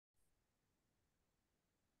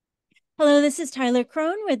Hello, this is Tyler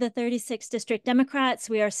Crone with the 36th District Democrats.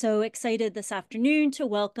 We are so excited this afternoon to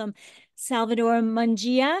welcome Salvador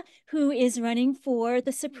Mungia, who is running for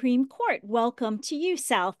the Supreme Court. Welcome to you,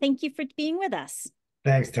 Sal. Thank you for being with us.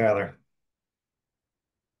 Thanks, Tyler.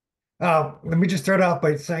 Let me just start off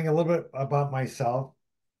by saying a little bit about myself.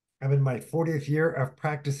 I'm in my 40th year of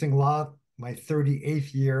practicing law, my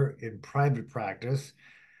 38th year in private practice.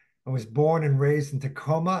 I was born and raised in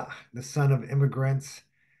Tacoma, the son of immigrants,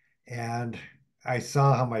 and I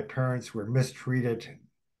saw how my parents were mistreated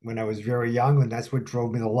when I was very young, and that's what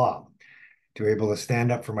drove me to law, to be able to stand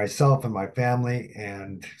up for myself and my family.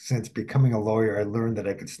 And since becoming a lawyer, I learned that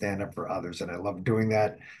I could stand up for others, and I love doing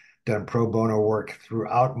that. Done pro bono work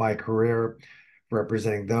throughout my career,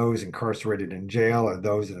 representing those incarcerated in jail or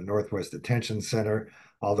those in a Northwest Detention Center,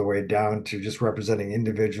 all the way down to just representing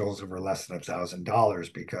individuals who were less than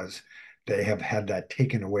 $1,000 because they have had that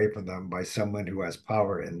taken away from them by someone who has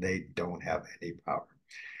power and they don't have any power.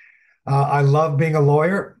 I love being a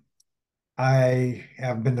lawyer. I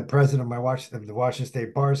have been the president of the Washington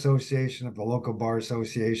State Bar Association, of the local bar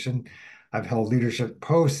association. I've held leadership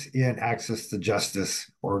posts in access to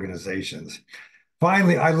justice organizations.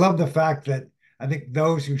 Finally, I love the fact that I think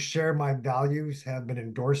those who share my values have been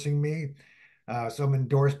endorsing me. So I'm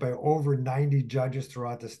endorsed by over 90 judges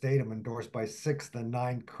throughout the state. I'm endorsed by six of the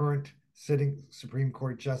nine current sitting Supreme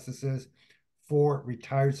Court justices, four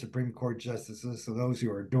retired Supreme Court justices. So those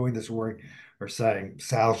who are doing this work are saying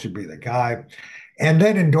Sal should be the guy. And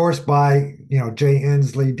then endorsed by, Jay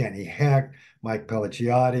Inslee, Denny Heck, Mike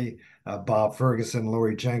Pelliciotti, Bob Ferguson,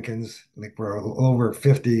 Lori Jenkins. I think we're over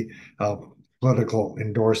 50 political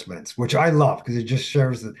endorsements, which I love because it just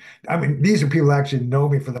shows that, I mean, these are people who actually know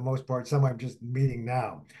me for the most part. Some I'm just meeting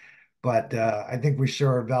now. But I think we share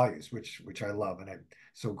our values, which I love, and I'm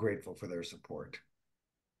so grateful for their support.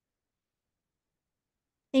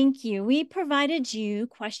 Thank you. We provided you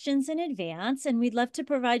questions in advance, and we'd love to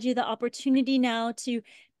provide you the opportunity now to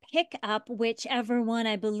pick up whichever one.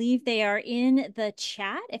 I believe they are in the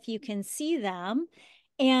chat, if you can see them.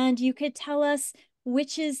 And you could tell us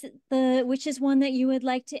which is one that you would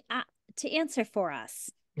like to answer for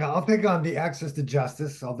us. Now, I'll pick on the access to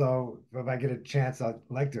justice, although if I get a chance, I'd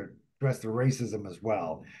like to address the racism as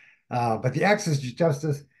well. But the access to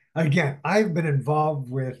justice, again, I've been involved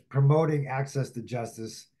with promoting access to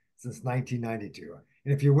justice since 1992.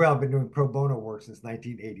 And if you will, I've been doing pro bono work since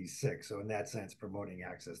 1986. So in that sense, promoting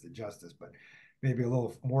access to justice, but maybe a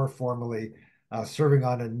little more formally, serving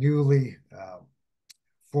on a newly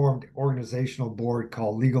formed organizational board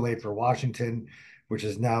called Legal Aid for Washington, which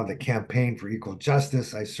is now the Campaign for Equal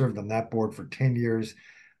Justice. I served on that board for 10 years,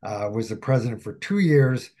 was the president for 2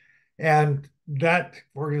 years. And that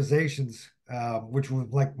organization's, which was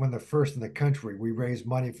like one of the first in the country, we raised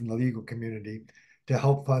money from the legal community to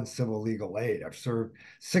help fund civil legal aid. I've served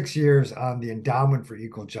 6 years on the Endowment for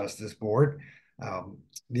Equal Justice Board,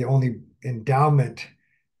 the only endowment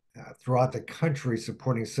throughout the country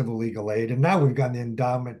supporting civil legal aid. And now we've gotten the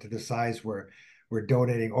endowment to the size where we're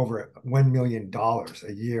donating over $1 million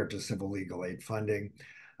a year to civil legal aid funding.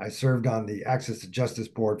 I served on the Access to Justice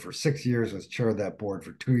Board for 6 years, was chair of that board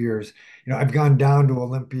for 2 years. I've gone down to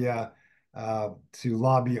Olympia to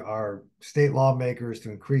lobby our state lawmakers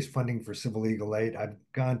to increase funding for civil legal aid. I've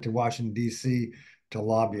gone to Washington, D.C. to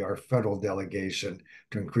lobby our federal delegation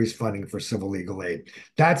to increase funding for civil legal aid.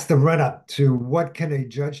 That's the run up to what can a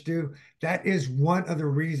judge do? That is one of the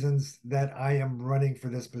reasons that I am running for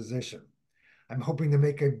this position. I'm hoping to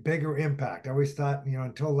make a bigger impact. I always thought,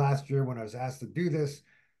 until last year when I was asked to do this,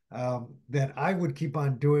 that I would keep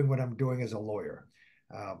on doing what I'm doing as a lawyer.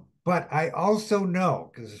 But I also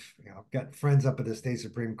know, because I've got friends up at the state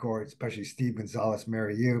Supreme Court, especially Steve Gonzalez,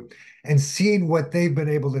 Mary Yu, and seen what they've been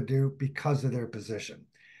able to do because of their position.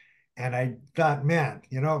 And I thought, man,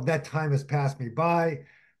 that time has passed me by.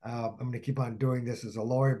 I'm going to keep on doing this as a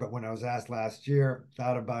lawyer. But when I was asked last year,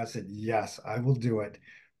 thought about it, said, yes, I will do it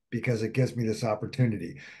because it gives me this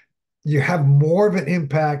opportunity. You have more of an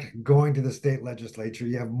impact going to the state legislature.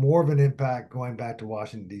 You have more of an impact going back to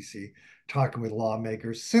Washington, D.C., talking with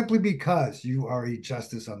lawmakers, simply because you are a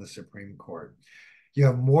justice on the Supreme Court. You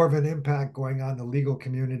have more of an impact going on in the legal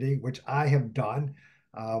community, which I have done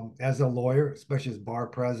as a lawyer, especially as bar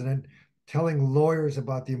president, telling lawyers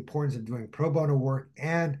about the importance of doing pro bono work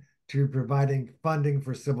and to providing funding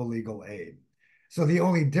for civil legal aid. So the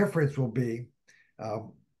only difference will be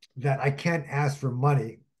that I can't ask for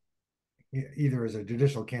money either as a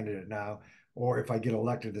judicial candidate now or if I get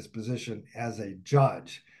elected this position as a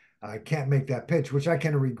judge. I can't make that pitch, which I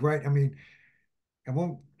kind of regret. I mean,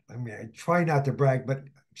 I try not to brag, but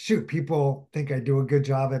shoot, people think I do a good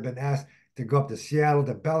job. I've been asked, to go up to Seattle,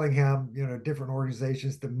 to Bellingham, different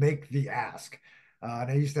organizations to make the ask.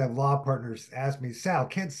 And I used to have law partners ask me, Sal,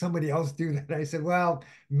 can't somebody else do that? I said, well,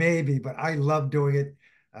 maybe, but I love doing it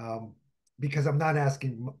because I'm not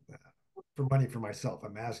asking for money for myself.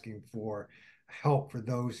 I'm asking for help for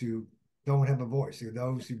those who don't have a voice, or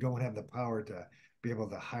those who don't have the power to be able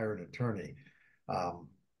to hire an attorney. Um,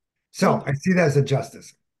 so Thank I see that as a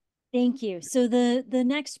justice. Thank you. So the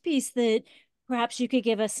next piece that perhaps you could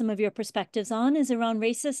give us some of your perspectives on is around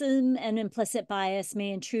racism and implicit bias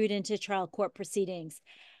may intrude into trial court proceedings.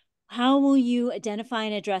 How will you identify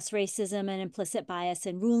and address racism and implicit bias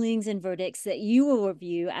in rulings and verdicts that you will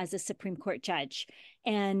review as a Supreme Court judge?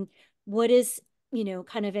 And what is,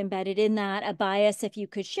 kind of embedded in that a bias, if you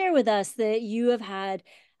could share with us that you have had,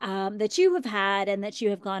 and that you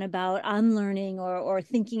have gone about unlearning or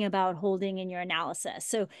thinking about holding in your analysis.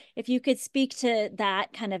 So if you could speak to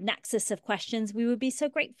that kind of nexus of questions, we would be so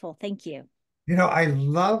grateful. Thank you. I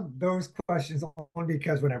love those questions only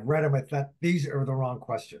because when I've read them, I thought these are the wrong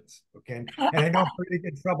questions. Okay. And I know I'm going to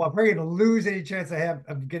get in trouble. I'm probably going to lose any chance I have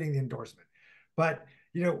of getting the endorsement. But,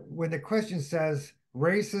 when the question says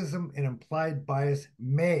racism and implied bias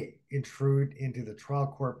may intrude into the trial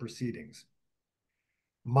court proceedings,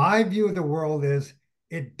 my view of the world is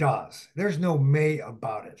it does. There's no may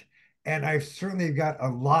about it. And I've certainly got a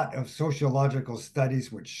lot of sociological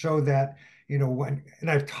studies which show that, and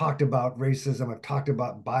I've talked about racism, I've talked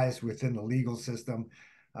about bias within the legal system.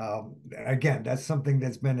 Again, that's something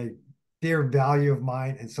that's been a dear value of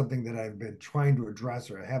mine and something that I've been trying to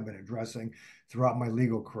address, or I have been addressing throughout my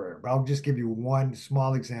legal career. But I'll just give you one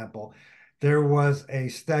small example. There was a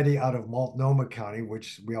study out of Multnomah County,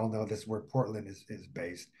 which we all know this is where Portland is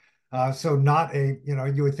based. So not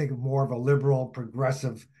you would think of more of a liberal,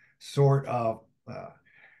 progressive sort of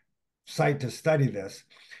site to study this.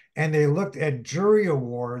 And they looked at jury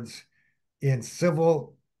awards in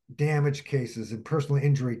civil damage cases and personal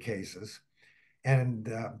injury cases, and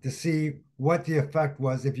to see what the effect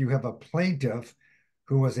was if you have a plaintiff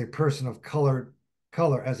who was a person of color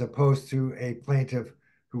as opposed to a plaintiff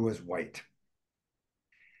who was white.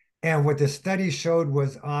 And what the study showed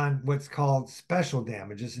was on what's called special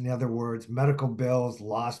damages, in other words, medical bills,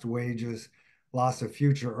 lost wages, loss of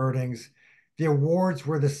future earnings. The awards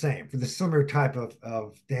were the same for the similar type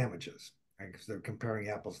of damages, right? Because they're comparing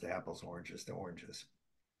apples to apples, oranges to oranges.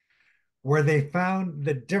 Where they found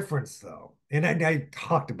the difference, though, and I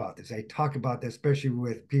talked about this. I talk about this, especially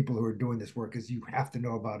with people who are doing this work, because you have to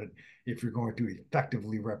know about it if you're going to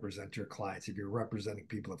effectively represent your clients, if you're representing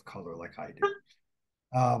people of color like I do.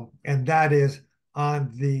 And that is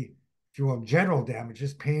on the, if you will, general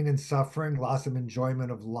damages, pain and suffering, loss of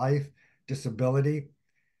enjoyment of life, disability.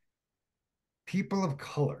 People of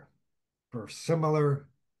color for similar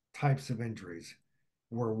types of injuries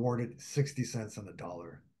were awarded 60 cents on the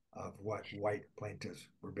dollar of what white plaintiffs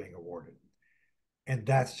were being awarded. And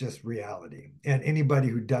that's just reality. And anybody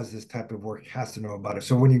who does this type of work has to know about it.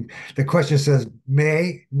 So when the question says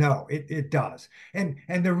may, no, it does. And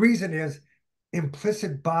the reason is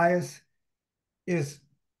implicit bias is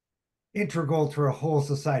integral to a whole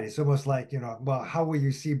society. It's almost like, well, how will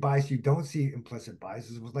you see bias? You don't see implicit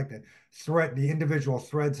bias. It was like the individual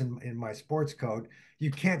threads in my sports code.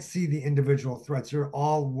 You can't see the individual threads. They're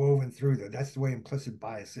all woven through there. That's the way implicit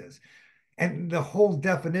bias is. And the whole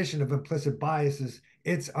definition of implicit bias is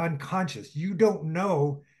it's unconscious. You don't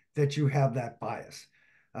know that you have that bias.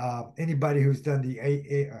 Anybody who's done the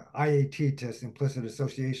IAT test, implicit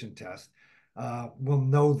association test, will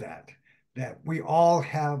know that we all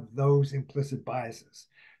have those implicit biases.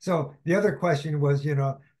 So the other question was,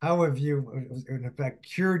 how have you, in effect,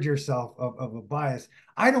 cured yourself of a bias?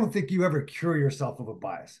 I don't think you ever cure yourself of a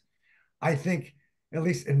bias. I think, at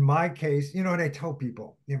least in my case, and I tell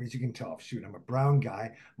people, as you can tell, shoot, I'm a brown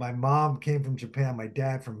guy. My mom came from Japan, my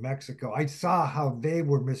dad from Mexico. I saw how they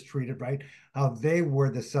were mistreated, right? How they were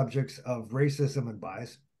the subjects of racism and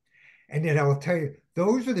bias. And yet I will tell you,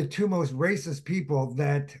 those are the two most racist people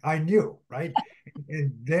that I knew, right?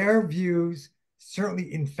 And their views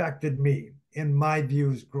certainly infected me in my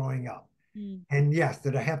views growing up. Mm. And yes,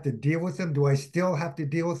 did I have to deal with them? Do I still have to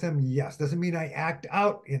deal with them? Yes. Doesn't mean I act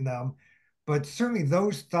out in them, but certainly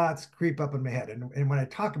those thoughts creep up in my head. And when I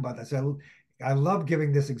talk about this, I love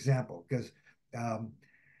giving this example because um,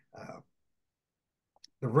 uh,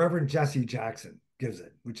 the Reverend Jesse Jackson gives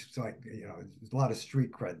it, which is like, there's a lot of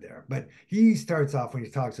street cred there. But he starts off when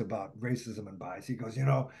he talks about racism and bias. He goes,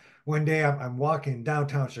 one day I'm walking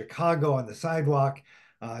downtown Chicago on the sidewalk.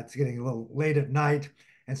 It's getting a little late at night.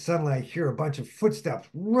 And suddenly I hear a bunch of footsteps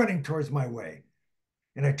running towards my way.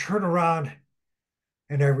 And I turn around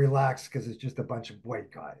and I relax because it's just a bunch of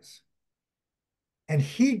white guys. And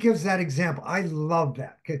he gives that example. I love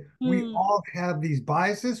that. We Hmm. all have these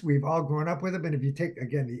biases. We've all grown up with them. And if you take,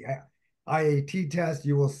 again, the IAT test,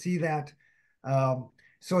 you will see that. Um,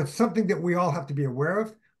 so it's something that we all have to be aware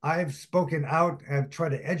of. I've spoken out and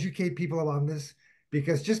tried to educate people on this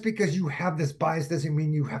because just because you have this bias doesn't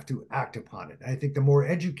mean you have to act upon it. I think the more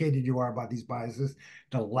educated you are about these biases,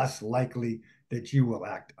 the less likely that you will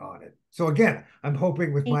act on it. So again, I'm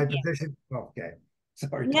hoping with Thank my you. position. Okay.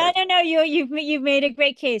 Sorry, No, Ted. no, no. You've made a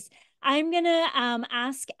great case. I'm gonna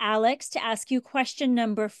ask Alex to ask you question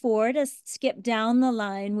number 4 to skip down the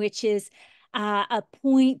line, which is a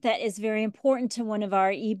point that is very important to one of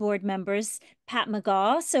our e-board members, Pat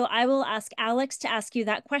McGaw. So I will ask Alex to ask you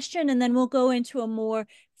that question, and then we'll go into a more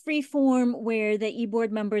free form where the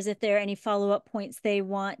e-board members, if there are any follow-up points they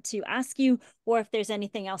want to ask you, or if there's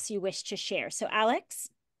anything else you wish to share. So Alex.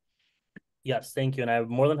 Yes, thank you. And I'm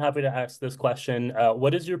more than happy to ask this question.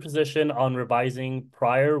 What is your position on revising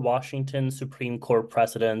prior Washington Supreme Court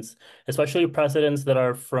precedents, especially precedents that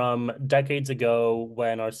are from decades ago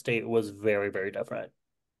when our state was very, very different?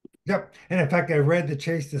 Yep. And in fact, I read the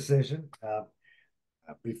Chase decision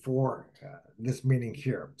before this meeting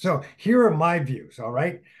here. So here are my views. All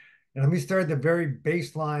right. And let me start at the very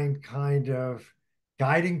baseline kind of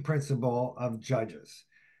guiding principle of judges.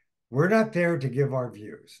 We're not there to give our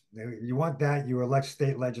views. You want that, you elect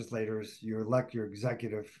state legislators, you elect your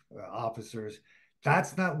executive officers.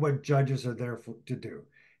 That's not what judges are there to do.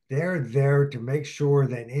 They're there to make sure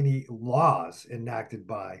that any laws enacted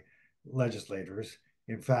by legislators,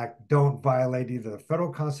 in fact, don't violate either the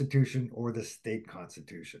federal constitution or the state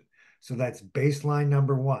constitution. So that's baseline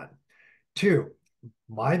number one. Two,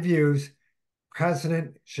 my views,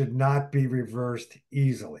 precedent should not be reversed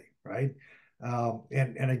easily, right?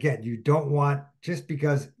 And again, you don't want just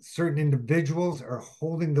because certain individuals are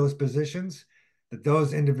holding those positions that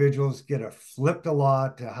those individuals get a flip the law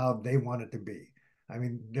to how they want it to be. I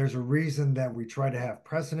mean, there's a reason that we try to have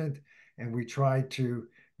precedent and we try to,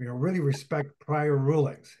 really respect prior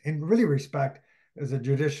rulings and really respect as a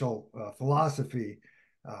judicial philosophy.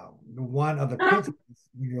 One of the principles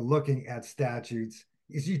when you're looking at statutes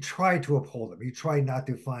is you try to uphold them. You try not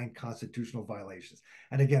to find constitutional violations.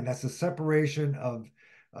 And again, that's the separation of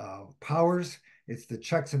powers. It's the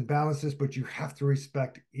checks and balances, but you have to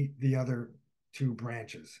respect the other two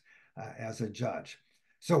branches as a judge.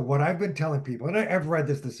 So what I've been telling people, and I've read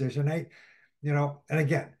this decision, and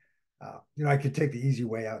again, I could take the easy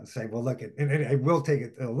way out and say, well, look, and I will take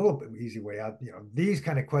it a little bit easy way out. These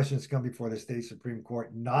kind of questions come before the state Supreme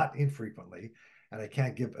Court not infrequently, and I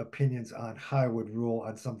can't give opinions on how I would rule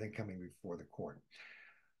on something coming before the court.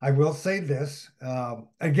 I will say this,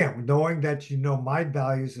 again, knowing that my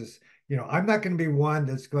values is, I'm not going to be one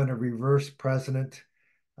that's going to reverse precedent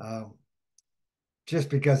um, just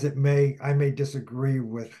because I may disagree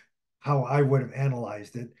with how I would have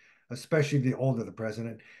analyzed it, especially the older the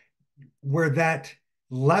president, where that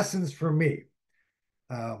lessons for me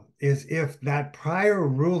is if that prior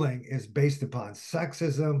ruling is based upon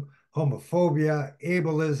sexism, homophobia,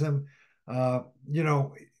 ableism, you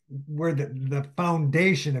know, where the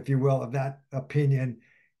foundation, if you will, of that opinion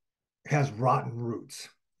has rotten roots.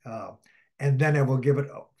 Uh, and then I will give it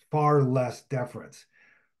far less deference.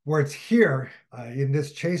 Where it's here in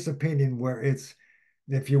this Chase opinion, where it's,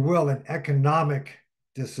 if you will, an economic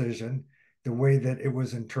decision, the way that it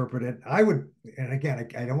was interpreted, I would, and again,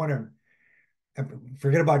 I don't want to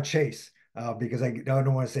forget about Chase because I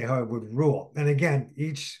don't want to say how it would rule. And again,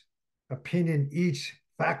 each opinion, each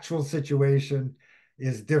factual situation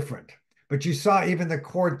is different. But you saw even the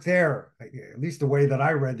court there, at least the way that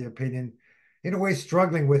I read the opinion, in a way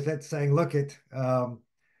struggling with it, saying, look,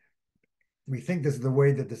 we think this is the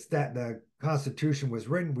way that the Constitution was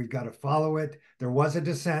written. We've got to follow it. There was a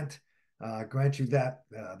dissent. Grant you that,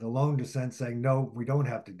 the lone dissent saying, no, we don't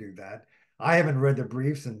have to do that. I haven't read the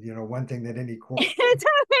briefs, and one thing that any court.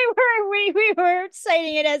 we were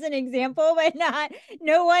citing it as an example, but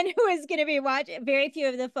no one who is going to be watching. Very few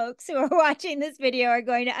of the folks who are watching this video are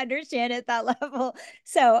going to understand at that level.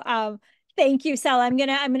 So, thank you, Sal. I'm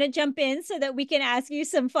gonna jump in so that we can ask you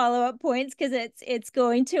some follow-up points because it's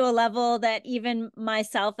going to a level that even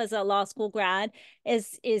myself as a law school grad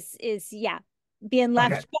is yeah being Okay,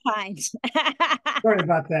 left behind. sorry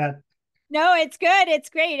about that. No, it's good. It's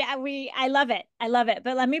great. I love it. I love it.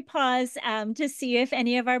 But let me pause to see if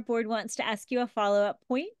any of our board wants to ask you a follow-up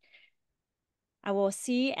point. I will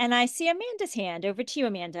see, and I see Amanda's hand. Over to you,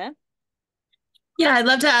 Amanda. Yeah, I'd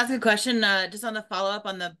love to ask a question just on the follow-up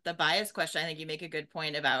on the bias question. I think you make a good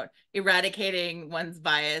point about eradicating one's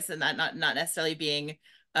bias and that not necessarily being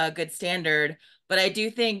a good standard. But I do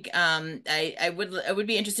think I would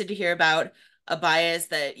be interested to hear about a bias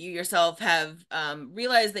that you yourself have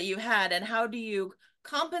realized that you had, and how do you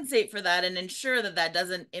compensate for that and ensure that that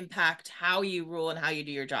doesn't impact how you rule and how you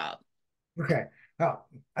do your job? Okay. Now,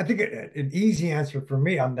 I think an easy answer for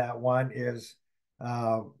me on that one is,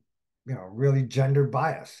 uh, really gender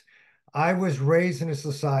bias. I was raised in a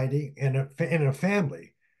society, in a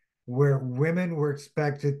family where women were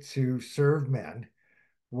expected to serve men,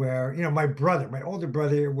 where, my older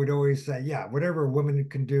brother would always say, yeah, whatever a woman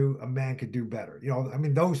can do, a man could do better. I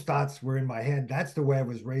mean, those thoughts were in my head. That's the way I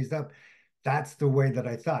was raised up. That's the way that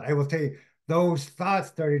I thought. I will tell you, those thoughts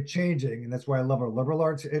started changing. And that's why I love our liberal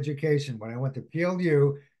arts education. When I went to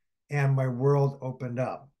PLU and my world opened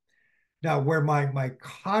up. Now, where my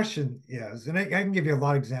caution is, and I can give you a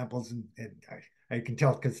lot of examples, and I can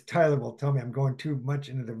tell because Tyler will tell me I'm going too much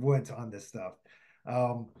into the woods on this stuff.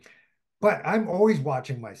 Um, but I'm always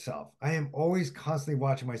watching myself. I am always constantly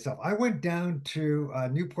watching myself. I went down to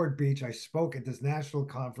Newport Beach. I spoke at this national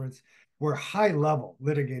conference where high level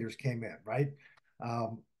litigators came in, right?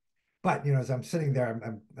 Um, but as I'm sitting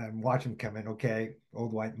there, I'm watching them come in. Okay,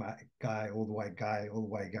 old white guy, old white guy, old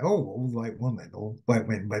white guy. Oh, old white woman, old white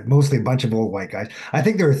woman, but mostly a bunch of old white guys. I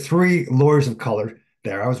think there are 3 lawyers of color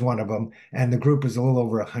there. I was one of them, and the group was a little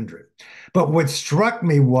over 100. But what struck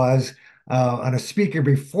me was on a speaker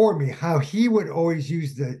before me how he would always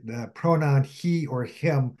use the pronoun he or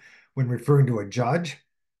him when referring to a judge,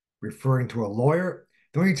 referring to a lawyer.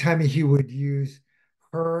 The only time he would use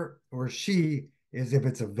her or she is if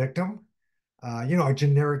it's a victim, a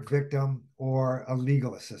generic victim or a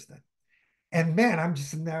legal assistant. And man, I'm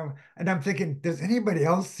just in there and I'm thinking, does anybody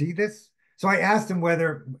else see this? So I asked him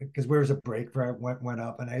whether, because there was a break for it went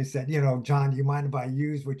up, and I said, John, do you mind if I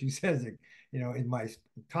use what you said, in my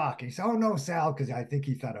talk? And he said, oh no, Sal, because I think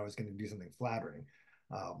he thought I was going to do something flattering.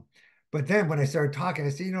 Um, but then when I started talking, I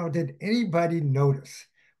said, did anybody notice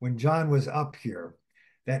when John was up here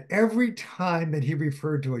that every time that he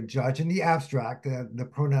referred to a judge in the abstract, the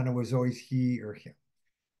pronoun was always he or him?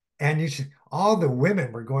 And all the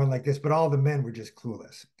women were going like this, but all the men were just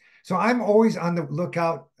clueless. So I'm always on the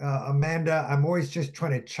lookout, Amanda. I'm always just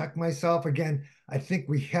trying to check myself. Again, I think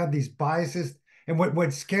we have these biases. And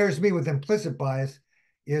what scares me with implicit bias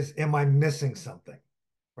is, am I missing something,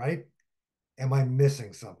 right? Am I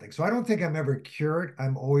missing something? So I don't think I'm ever cured.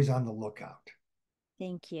 I'm always on the lookout.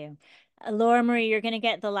 Thank you. Laura Marie, you're going to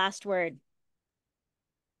get the last word.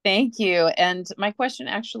 Thank you. And my question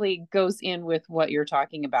actually goes in with what you're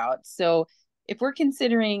talking about. So if we're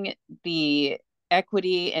considering the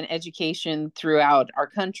equity and education throughout our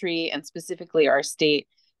country and specifically our state,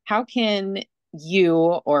 how can you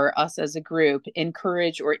or us as a group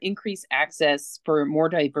encourage or increase access for more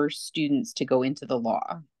diverse students to go into the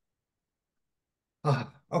law?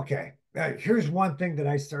 Okay. Here's one thing that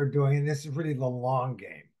I started doing, and this is really the long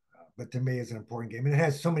game, but to me it's an important game, and it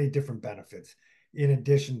has so many different benefits in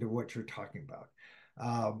addition to what you're talking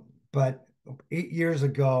about. But 8 years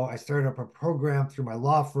ago, I started up a program through my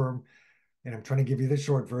law firm, and I'm trying to give you the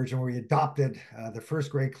short version, where we adopted the first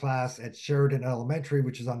grade class at Sheridan Elementary,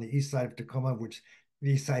 which is on the east side of Tacoma, which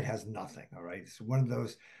the east side has nothing. All right. It's one of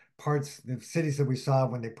those parts, the cities that we saw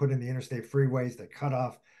when they put in the interstate freeways that cut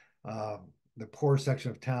off the poor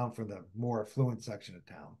section of town from the more affluent section of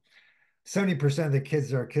town. 70% of the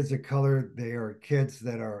kids are kids of color. They are kids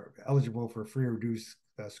that are eligible for free or reduced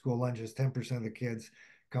school lunches. 10% of the kids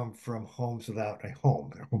come from homes without a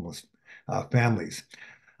home. They're homeless families.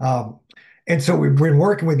 Um, and so we've been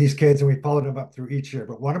working with these kids and we followed them up through each year.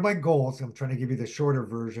 But one of my goals, I'm trying to give you the shorter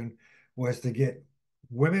version, was to get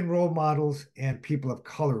women role models and people of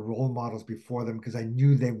color role models before them, because I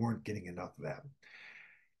knew they weren't getting enough of that.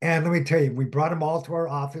 And let me tell you, we brought them all to our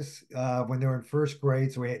office when they were in first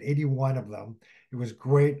grade. So we had 81 of them. It was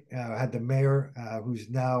great. I had the mayor, who's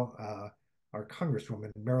now our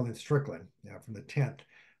congresswoman, Marilyn Strickland, from the 10th.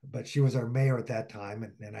 But she was our mayor at that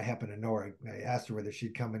time, and I happen to know her. I asked her whether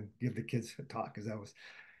she'd come and give the kids a talk, because that was,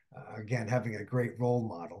 again, having a great role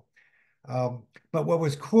model. But what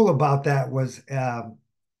was cool about that was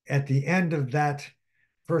at the end of that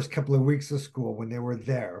first couple of weeks of school, when they were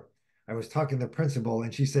there, I was talking to the principal,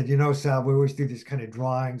 and she said, Sal, we always do these kind of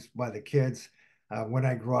drawings by the kids. When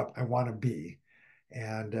I grow up, I want to be.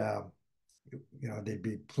 And, they'd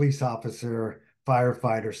be police officer,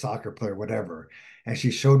 firefighter, soccer player, whatever. And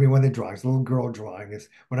she showed me one of the drawings, little girl drawing is,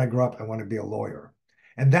 when I grow up, I want to be a lawyer.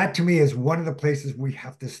 And that to me is one of the places we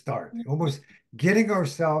have to start, almost getting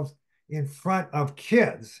ourselves in front of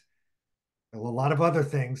kids. A lot of other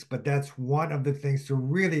things, but that's one of the things to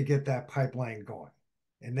really get that pipeline going.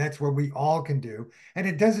 And that's what we all can do. And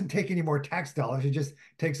it doesn't take any more tax dollars. It just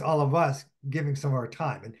takes all of us giving some of our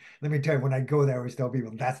time. And let me tell you, when I go there, I always tell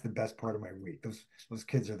people that's the best part of my week. Those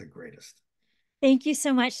kids are the greatest. Thank you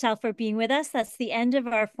so much, Sal, for being with us. That's the end of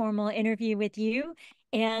our formal interview with you.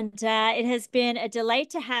 And it has been a delight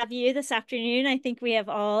to have you this afternoon. I think we have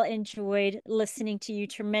all enjoyed listening to you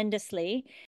tremendously.